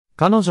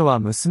彼女は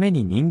娘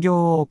に人形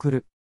を贈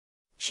る。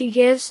She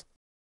gives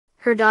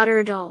her daughter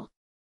a doll.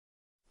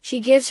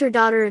 She gives her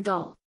daughter a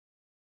doll.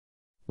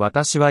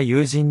 私は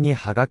友人に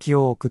ハガキ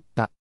を送っ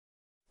た。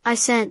I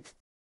sent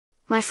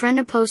my friend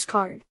a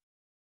postcard.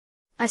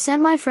 I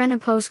sent my friend a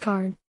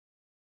postcard.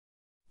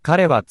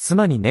 彼は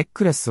妻にネッ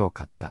クレスを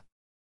買った。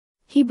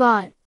He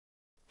bought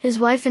his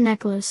wife a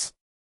necklace.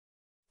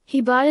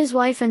 He bought his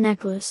wife a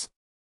necklace.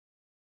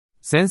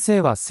 先生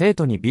は生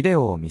徒にビデ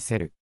オを見せ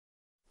る。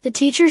The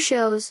teacher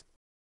shows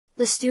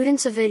the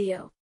students a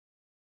video.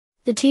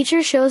 The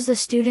teacher shows the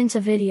students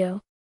a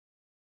video.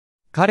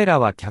 彼ら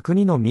は客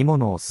に飲み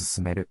物を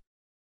勧める。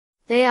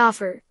They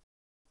offer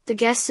the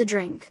guests a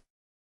drink.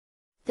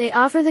 They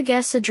offer the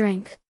guests a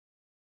drink.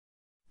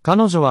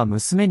 彼女は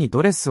娘に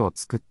ドレスを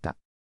作った。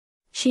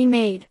She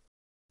made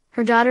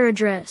her daughter a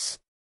dress.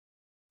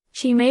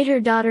 She made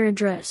her daughter a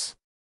dress.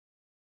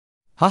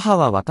 母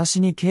は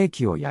私にケー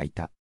キを焼い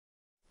た。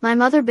My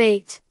mother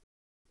baked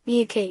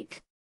me a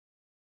cake.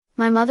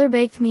 My mother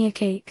baked me a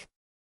cake.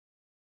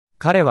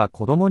 彼は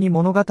子供に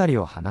物語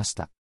を話し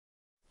た。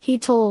He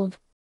told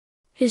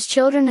his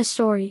children a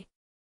story.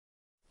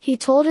 He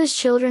told his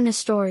children a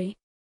story.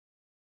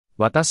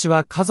 私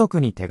は家族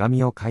に手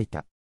紙を書い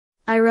た。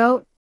I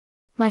wrote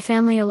my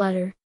family a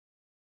letter.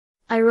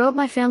 I wrote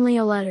my family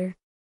a letter.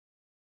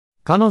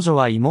 彼女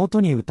は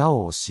妹に歌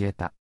を教え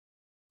た。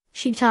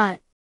She taught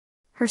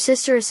her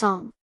sister a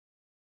song.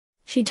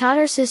 She taught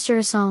her sister a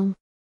song.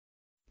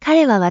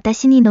 彼は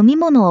私に飲み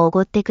物をお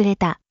ごってくれ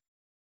た。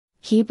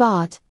He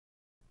bought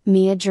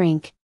me a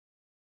drink.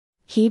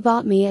 He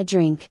bought me a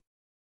drink.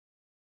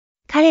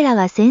 彼ら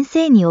は先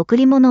生に贈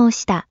り物を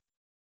した。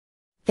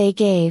They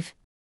gave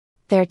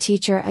their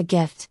teacher a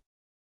gift.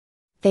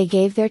 They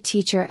gave their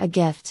teacher a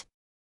gift.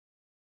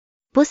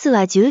 ボス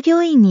は従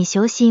業員に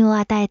昇進を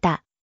与え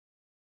た。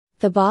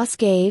The boss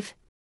gave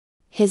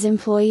his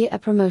employee a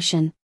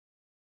promotion.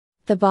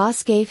 The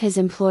boss gave his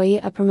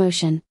employee a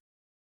promotion.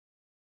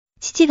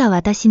 父が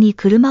私に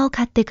車を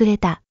買ってくれ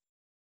た。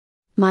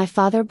My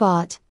father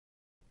bought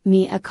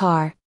me a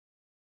car.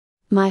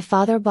 My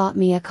father bought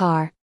me a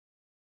car.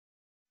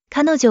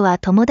 彼女は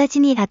友達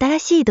に新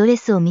しいドレ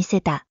スを見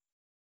せた。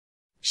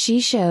She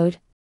showed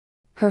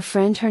her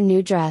friend her new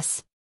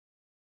dress.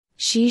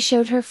 She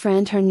showed her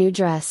friend her new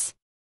dress.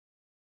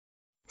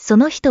 そ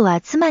の人は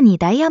妻に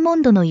ダイヤモ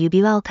ンドの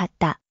指輪を買っ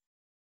た。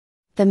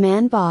The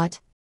man bought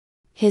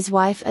his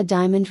wife a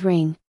diamond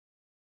ring.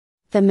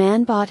 The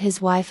man bought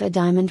his wife a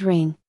diamond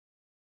ring.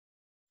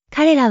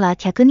 彼らは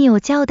客にお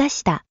茶を出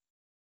した。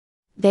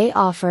They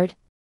offered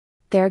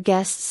their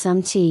guests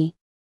some tea.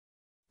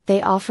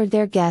 They offered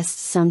their guests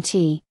some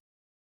tea.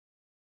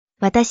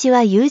 私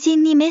は友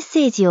人にメッ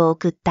セージを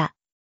送った。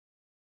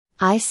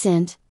I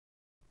sent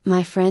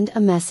my friend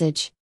a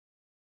message.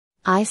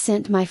 I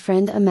sent my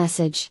friend a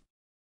message.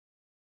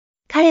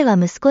 彼は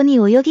息子に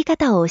泳ぎ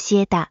方を教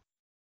えた。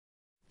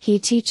He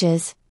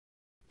teaches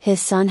his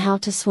son how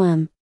to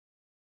swim.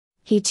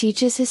 He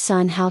teaches his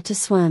son how to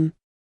swim.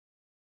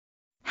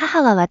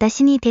 母は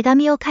私に手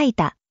紙を書い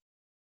た。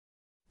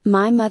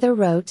My mother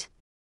wrote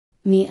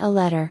me a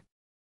letter.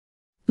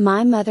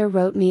 My mother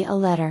wrote me a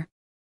letter.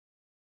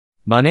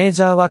 マネー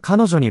ジャーは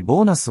彼女に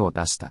ボーナスを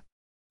出した。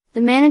The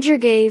manager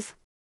gave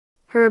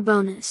her a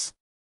bonus.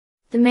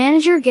 The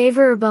manager gave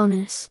her a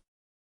bonus.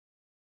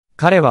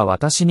 彼は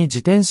私に自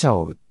転車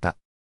を売った。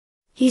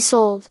He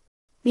sold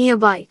me a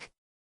bike.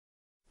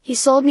 He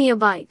sold me a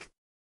bike.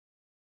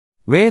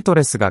 ウェイト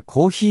レスが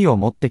コーヒーを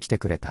持ってきて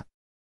くれた。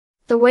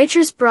The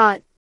waitress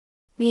brought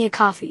me a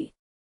coffee.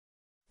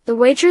 The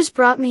waitress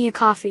brought me a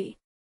coffee.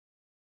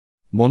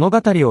 物語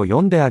を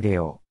読んであげ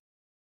よ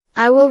う。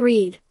I will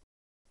read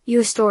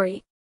you a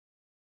story.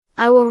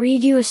 I will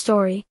read you a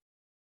story.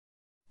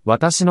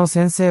 私の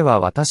先生は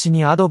私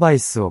にアドバイ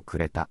スをく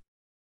れた。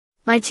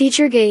My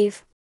teacher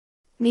gave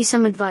me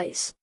some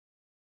advice.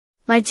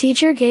 My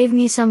teacher gave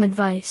me some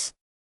advice.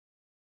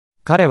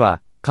 彼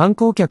は観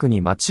光客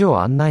に街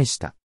を案内し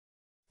た。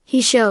He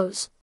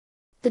shows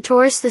the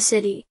tourists the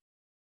city.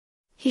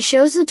 He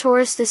shows the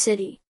tourists the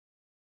city.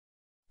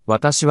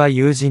 私は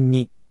友人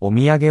にお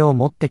土産を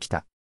持ってき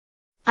た。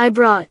I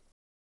brought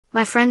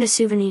my friend a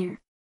souvenir.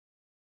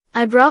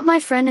 I brought my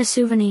friend a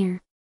souvenir.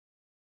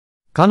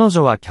 彼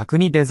女は客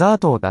にデザー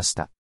トを出し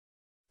た。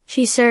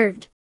She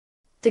served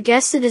the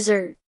guests a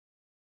dessert.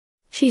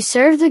 She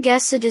served the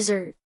guests a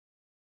dessert.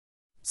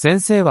 先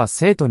生は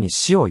生徒に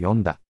詩を読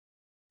んだ。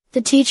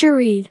The teacher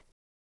read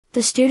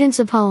the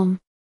students a poem.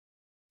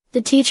 The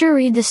teacher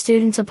read the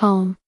students a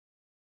poem.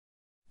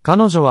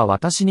 彼女は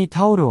私に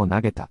タオルを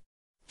投げた。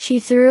She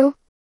threw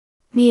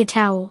me a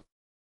towel.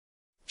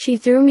 She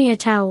threw me a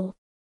towel.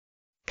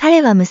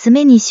 彼は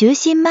娘に就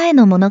寝前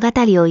の物語を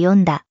読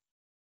んだ。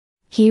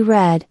He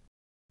read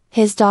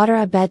his daughter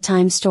a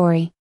bedtime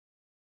story.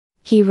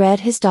 He read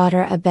his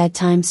daughter a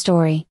bedtime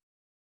story.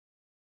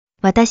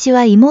 私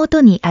は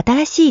妹に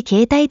新しい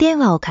携帯電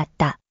話を買っ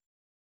た。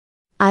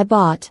I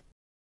bought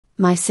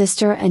my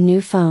sister a new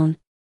phone.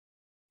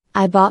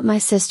 I bought my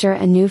sister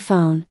a new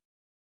phone.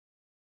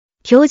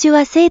 教授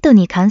は生徒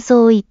に感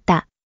想を言っ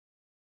た。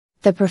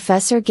The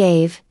professor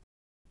gave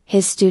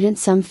his student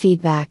some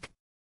feedback.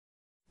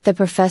 The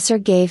professor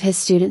gave his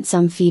student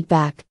some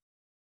feedback.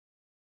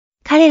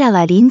 彼ら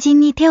は隣人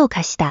に手を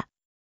貸した。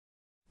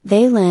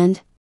They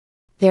lend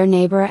their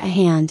neighbor a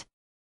hand.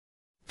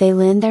 They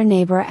lend their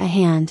neighbor a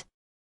hand.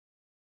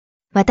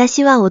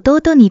 私は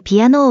弟に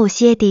ピアノを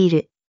教えてい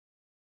る。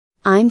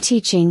I'm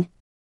teaching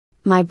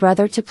my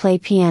brother to play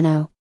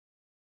piano.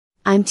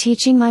 I'm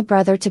teaching my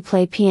brother to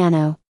play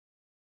piano.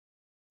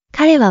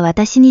 彼は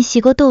私に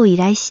仕事を依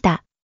頼し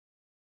た。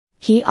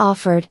He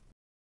offered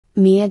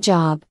me a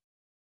job.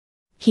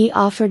 He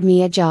offered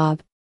me a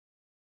job.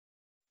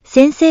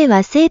 先生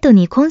は生徒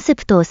にコンセ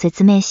プトを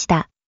説明し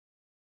た。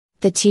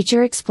The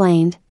teacher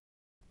explained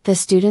the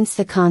students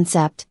the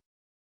concept.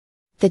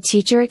 The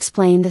teacher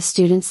explained the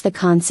students the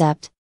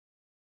concept.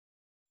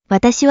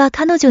 私は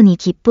彼女に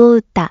切符を売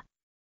った。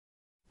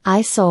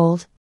I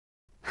sold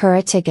her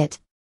a ticket.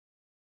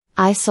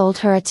 I sold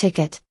her a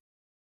ticket.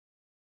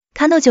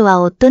 彼女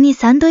は夫に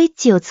サンドイッ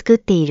チを作っ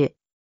ている。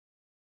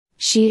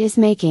She is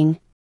making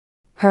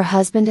her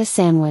husband a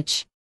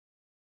sandwich.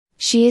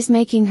 She is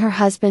making her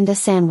husband a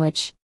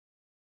sandwich.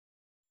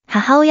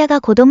 母親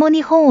が子供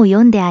に本を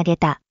読んであげ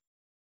た。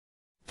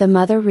The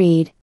mother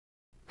read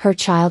her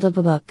child a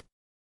book.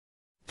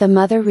 The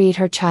mother read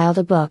her child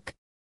a book.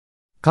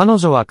 彼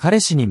女は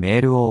彼氏にメ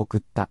ールを送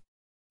った。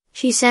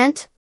She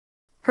sent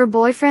her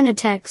boyfriend a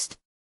text.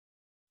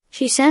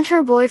 She sent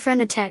her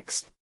boyfriend a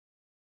text.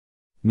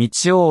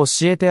 道を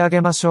教えてあげ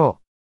ましょ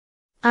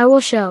う。I will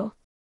show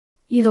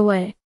you the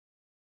way.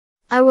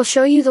 I will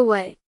show you the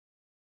way.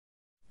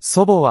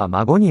 祖母は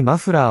孫にマ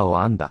フラー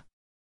を編んだ。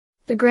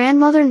The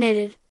grandmother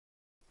knitted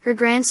her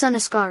grandson a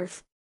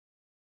scarf.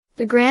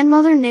 The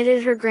grandmother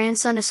knitted her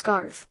grandson a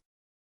scarf.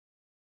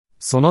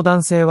 その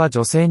男性は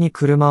女性に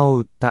車を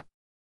売った。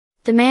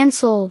The man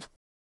sold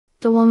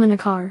the woman a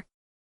car.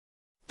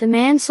 The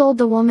man sold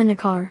the woman a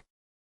car.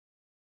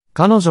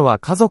 彼女は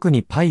家族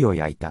にパイを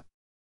焼いた。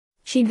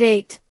She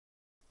baked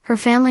her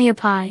family a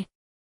pie.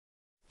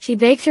 She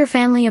baked her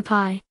family a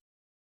pie.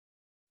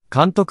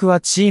 監督は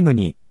チーム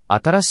に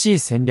新しい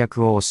戦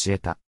略を教え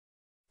た。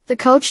The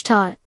coach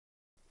taught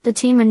the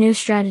team a new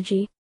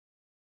strategy.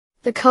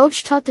 The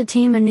coach taught the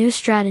team a new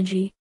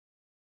strategy.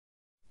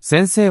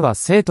 先生は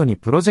生徒に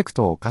プロジェク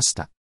トを課し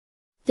た。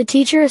The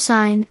teacher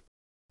assigned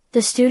the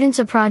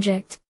students a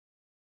project.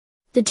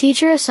 The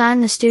teacher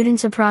assigned the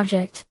students a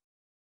project.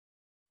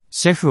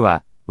 シェフ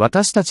は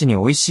私たちに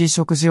美味しい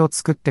食事を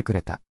作ってく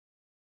れた。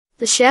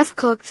The chef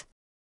cooked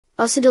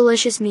us a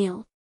delicious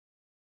meal.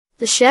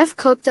 The chef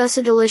cooked us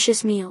a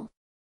delicious meal.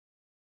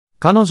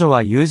 彼女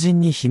は友人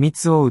に秘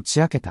密を打ち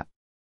明けた。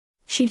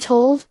She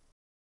told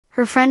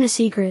her friend a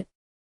secret.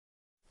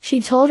 She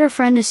told her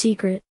friend a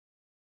secret.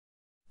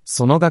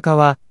 その画家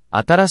は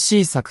新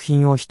しい作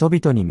品を人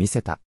々に見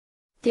せた。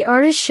The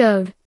artist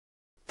showed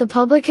the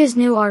public his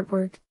new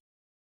artwork.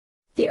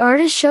 The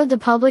artist showed the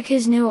public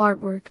his new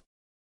artwork.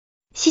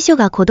 司書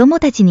が子供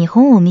たちに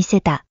本を見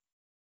せた。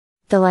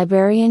The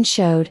librarian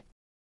showed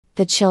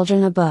the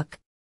children a book.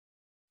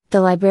 The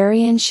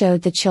librarian showed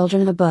the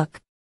children a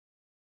book.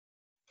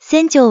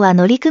 船長は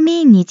乗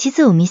組員に地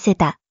図を見せ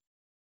た。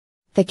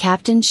The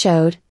captain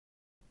showed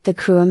the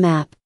crew a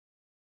map.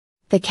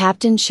 The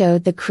captain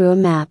showed the crew a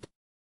map.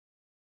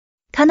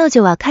 彼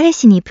女は彼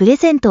氏にプレ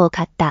ゼントを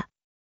買った。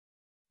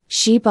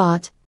She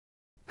bought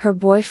her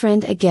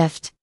boyfriend a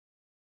gift.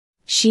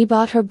 She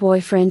bought her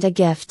boyfriend a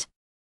gift.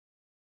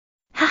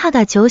 母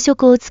が朝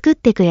食を作っ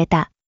てくれ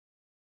た。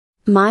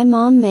My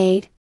mom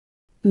made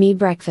me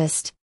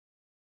breakfast.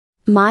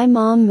 My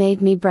mom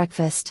made me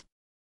breakfast.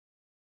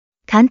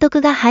 監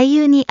督が俳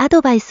優にア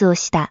ドバイスを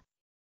した。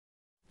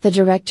The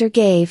director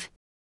gave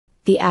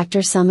the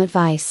actor some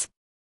advice.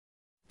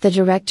 The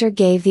director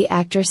gave the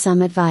actor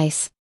some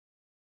advice.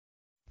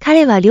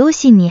 彼は両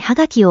親にハ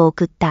ガキを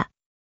送った。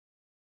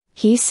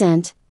He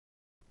sent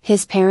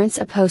his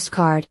parents a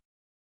postcard.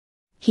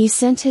 He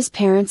sent his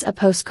parents a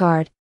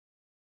postcard.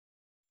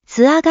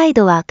 ツアーガイ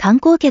ドは観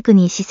光客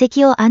に史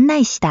跡を案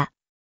内した。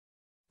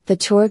The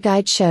tour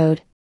guide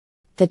showed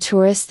the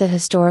tourists the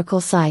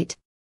historical site.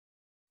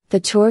 The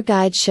tour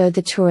guide showed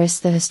the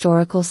tourists the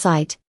historical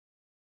site.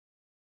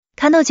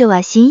 彼女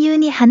は親友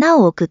に花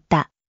を贈っ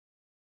た。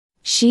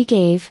She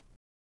gave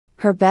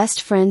her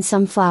best friend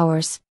some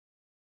flowers.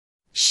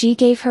 She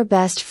gave her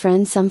best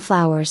friend some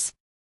flowers.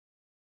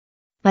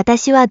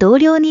 私は同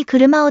僚に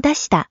車を出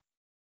した。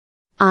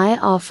I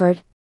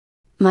offered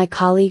my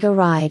colleague a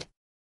ride.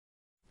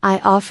 I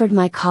offered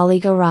my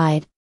colleague a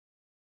ride.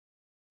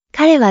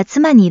 彼は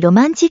妻にロ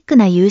マンチック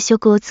な夕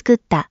食を作っ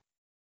た。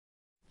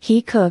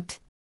He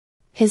cooked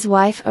his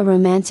wife a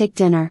romantic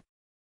dinner.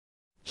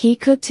 He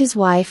cooked his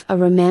wife a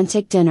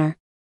romantic dinner.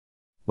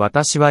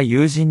 私は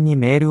友人に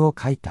メールを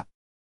書いた。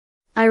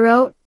I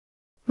wrote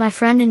my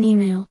friend an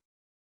email.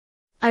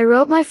 I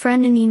wrote my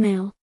friend an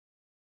email.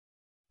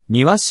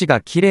 庭師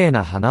が綺麗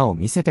な花を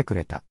見せてく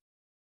れた。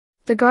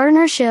The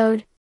gardener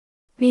showed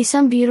me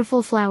some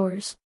beautiful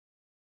flowers.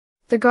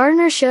 The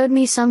gardener showed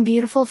me some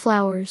beautiful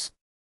flowers.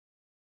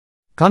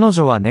 彼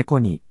女は猫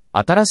に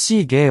新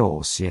しい芸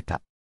を教え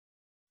た。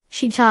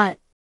She taught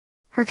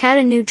her cat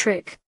a new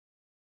trick.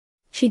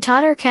 She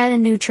taught her cat a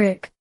new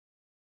trick.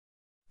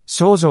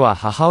 少女は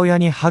母親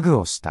にハグ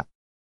をした。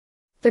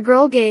The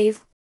girl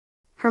gave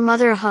her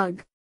mother a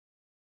hug.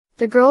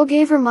 The girl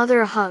gave her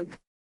mother a hug.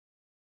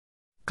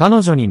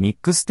 彼女にミッ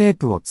クステー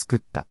プを作っ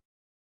た。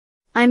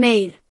I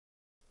made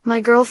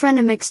my girlfriend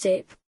a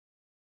mixtape.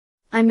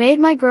 I made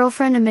my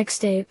girlfriend a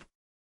mixtape.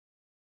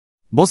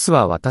 ボス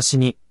は私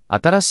に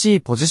新し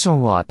いポジショ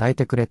ンを与え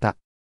てくれた。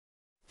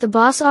The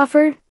boss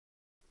offered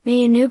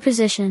me a new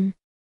position.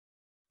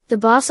 The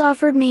boss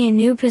offered me a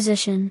new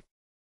position.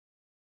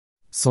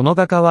 その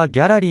画家はギ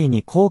ャラリー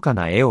に高価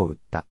な絵を売っ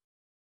た。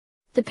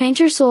The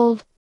painter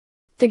sold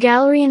the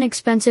gallery an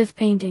expensive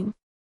painting.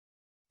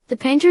 The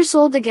painter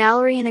sold the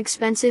gallery an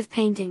expensive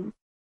painting.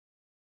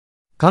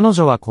 彼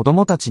女は子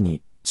供たち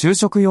に昼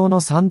食用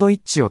のサンドイ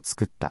ッチを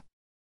作った。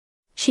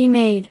She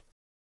made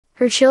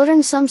her children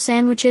some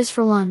sandwiches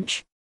for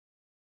lunch.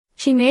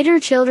 She made her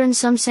children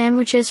some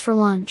sandwiches for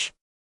lunch.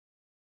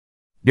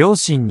 両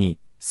親に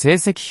成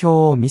績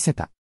表を見せ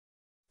た。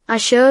I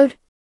showed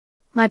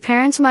my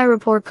parents my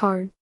report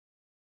card.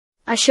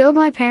 I showed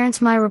my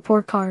parents my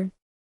report card.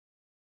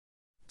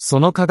 そ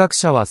の科学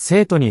者は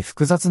生徒に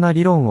複雑な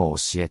理論を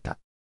教えた。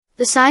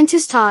The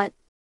scientist taught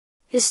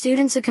his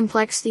students a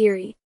complex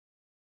theory.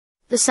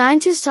 The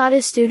scientist taught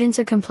his students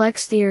a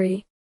complex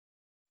theory.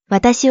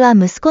 私は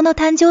息子の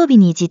誕生日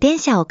に自転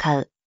車を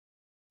買う。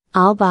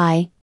I'll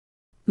buy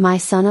my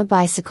son a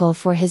bicycle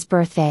for his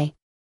birthday.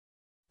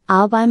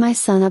 I'll buy my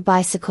son a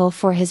bicycle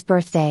for his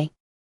birthday.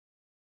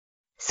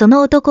 そ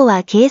の男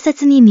は警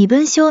察に身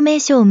分証明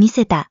書を見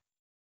せた。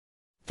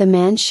The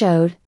man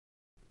showed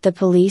the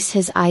police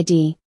his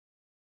ID.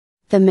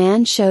 The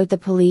man showed the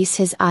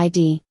police his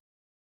ID.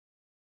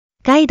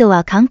 ガイド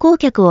は観光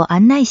客を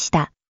案内し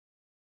た。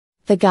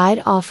The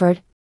guide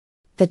offered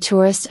the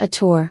tourist a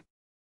tour.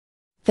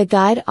 The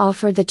guide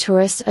offered the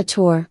tourist a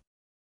tour.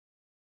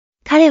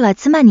 彼は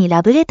妻に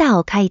ラブレター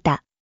を書い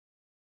た。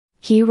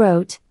He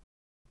wrote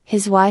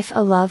his wife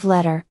a love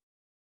letter.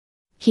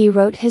 He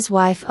wrote his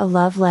wife a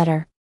love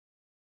letter.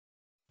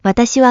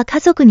 私は家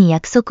族に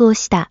約束を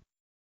した。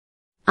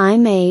I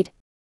made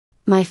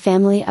my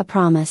family a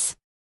promise.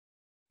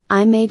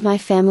 I made my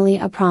family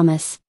a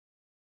promise.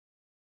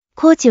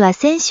 コーチは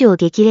選手を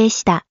激励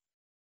した。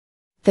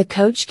The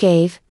coach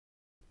gave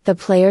the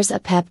players a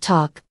pep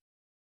talk.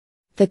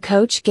 The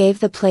coach gave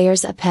the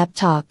players a pep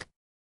talk.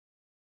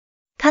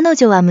 彼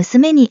女は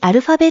娘にア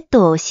ルファベッ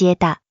トを教え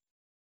た。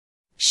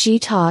She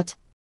taught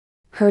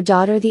her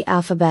daughter the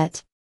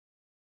alphabet.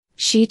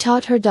 She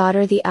taught her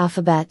daughter the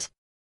alphabet.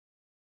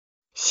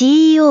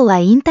 CEO は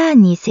インター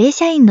ンに正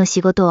社員の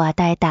仕事を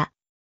与えた。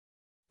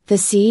The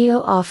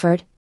CEO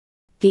offered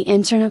the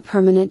intern a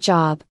permanent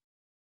job.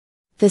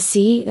 The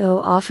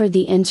CEO offered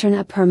the intern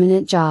a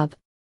permanent job.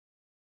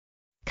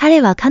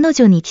 彼は彼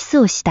女にキス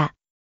をした。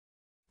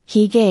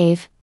He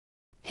gave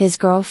his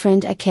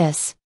girlfriend a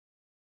kiss.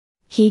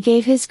 He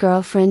gave his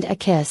girlfriend a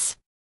kiss.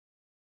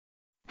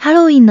 ハ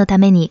ロウィンのた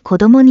めに子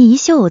供に衣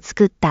装を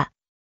作った。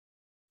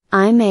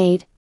I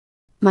made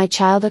my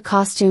child a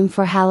costume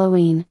for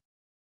Halloween.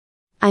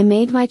 I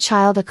made my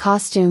child a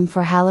costume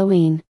for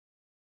Halloween.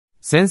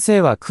 先生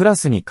はクラ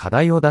スに課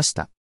題を出し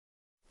た。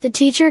The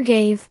teacher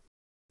gave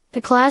the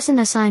class an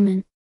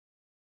assignment.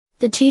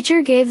 The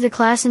teacher gave the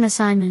class an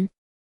assignment.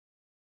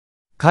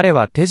 彼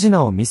は手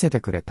品を見せて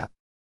くれた。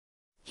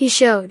He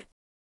showed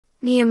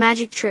me a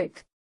magic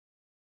trick.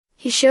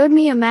 He showed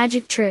me a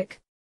magic trick.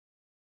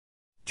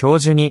 教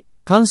授に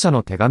感謝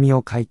の手紙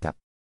を書いた。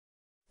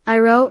I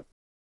wrote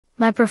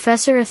my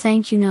professor a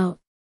thank you note.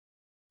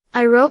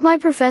 I wrote my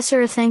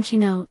professor a thank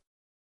you note.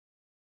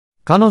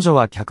 彼女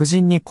は客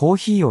人にコー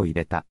ヒーを入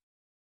れた。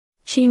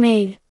She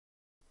made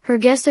her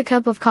guest a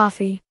cup of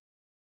coffee.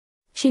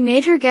 She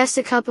made her guest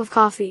a cup of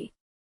coffee.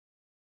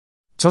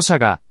 著者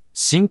が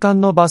新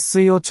刊の抜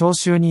粋を聴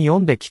衆に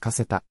読んで聞か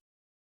せた。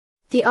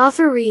The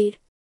author read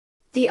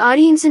the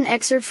audience an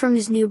excerpt from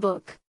his new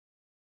book.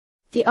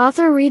 The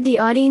author read the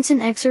audience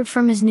an excerpt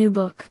from his new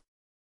book.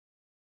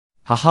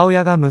 母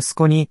親が息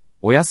子に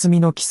お休み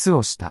のキス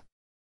をした。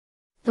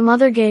The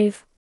mother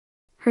gave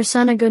her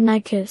son a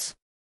goodnight kiss.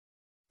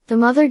 The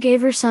mother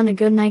gave her son a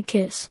goodnight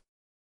kiss.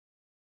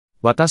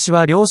 私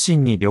は両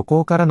親に旅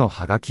行からの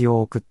ハガキ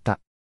を送った。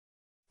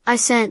I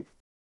sent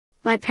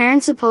my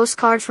parents a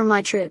postcard from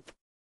my trip.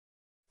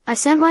 I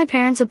sent my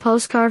parents a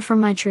postcard from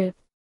my trip.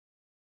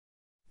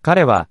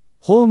 彼は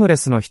ホームレ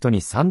スの人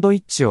にサンドイ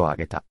ッチをあ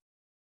げた。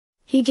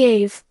He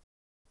gave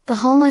the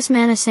homeless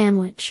man a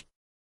sandwich.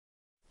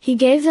 He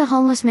gave the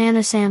homeless man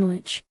a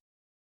sandwich.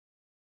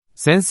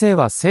 先生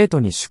は生徒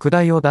に宿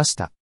題を出し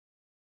た。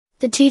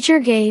The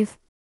teacher gave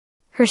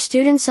her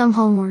students some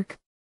homework.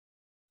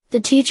 The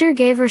teacher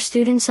gave her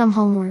students some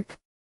homework.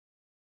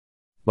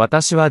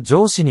 私は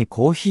上司に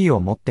コーヒーを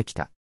持ってき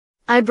た。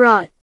I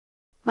brought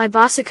my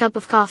boss a cup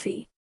of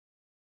coffee.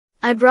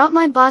 I brought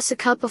my boss a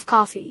cup of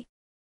coffee.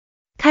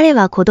 彼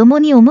は子供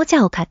におもち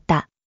ゃを買っ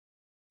た。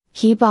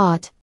He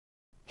bought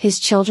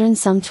his children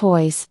some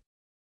toys.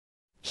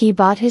 He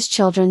bought his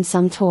children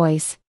some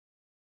toys.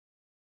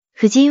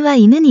 婦人は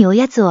犬にお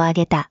やつをあ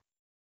げた。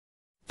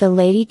The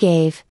lady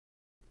gave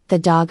the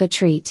dog a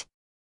treat.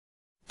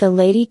 The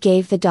lady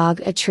gave the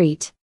dog a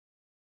treat.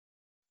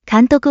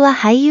 監督は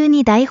俳優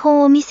に台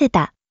本を見せ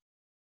た。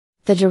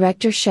The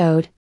director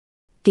showed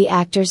the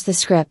actors the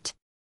script.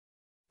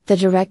 The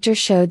director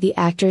showed the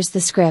actors the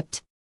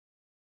script.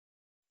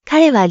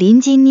 彼は隣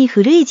人に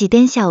古い自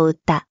転車を売っ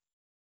た。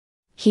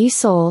He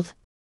sold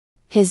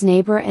his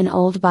neighbor an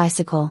old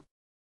bicycle.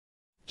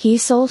 He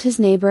sold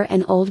his neighbor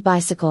an old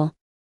bicycle.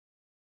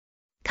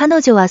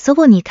 彼女は祖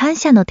母に感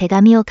謝の手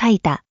紙を書い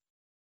た。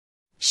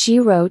She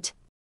wrote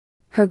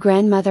her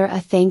grandmother a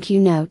thank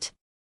you note.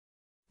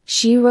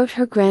 She wrote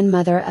her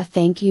grandmother a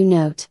thank you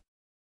note.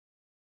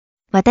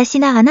 私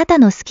があなた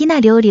の好きな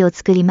料理を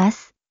作りま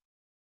す。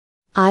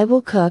I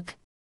will cook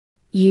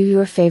you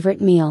your favorite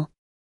meal.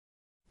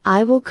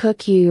 I will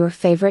cook you your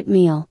favorite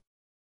meal.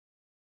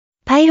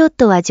 パイロッ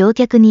トは乗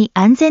客に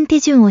安全手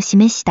順を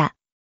示した。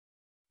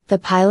The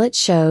pilot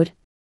showed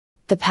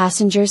the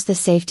passengers the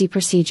safety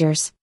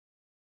procedures.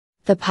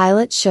 The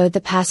pilot showed the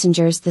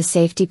passengers the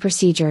safety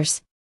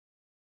procedures.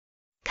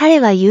 彼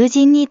は友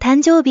人に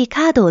誕生日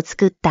カードを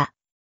作った。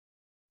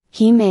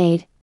He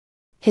made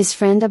his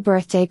friend a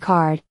birthday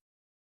card.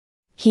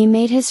 He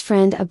made his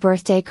friend a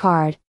birthday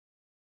card.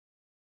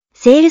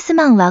 セールス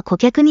マンは顧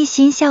客に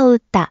新車を売っ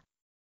た。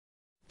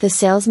The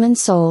salesman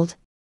sold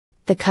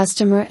the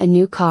customer a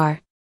new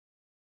car.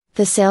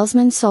 The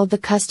salesman sold the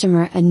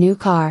customer a new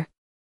car.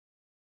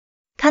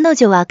 彼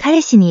女は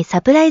彼氏に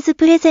サプライズ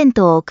プレゼン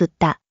トを送っ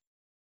た。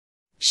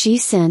She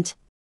sent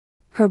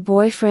her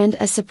boyfriend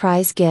a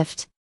surprise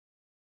gift.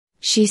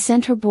 She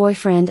sent her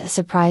boyfriend a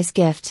surprise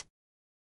gift.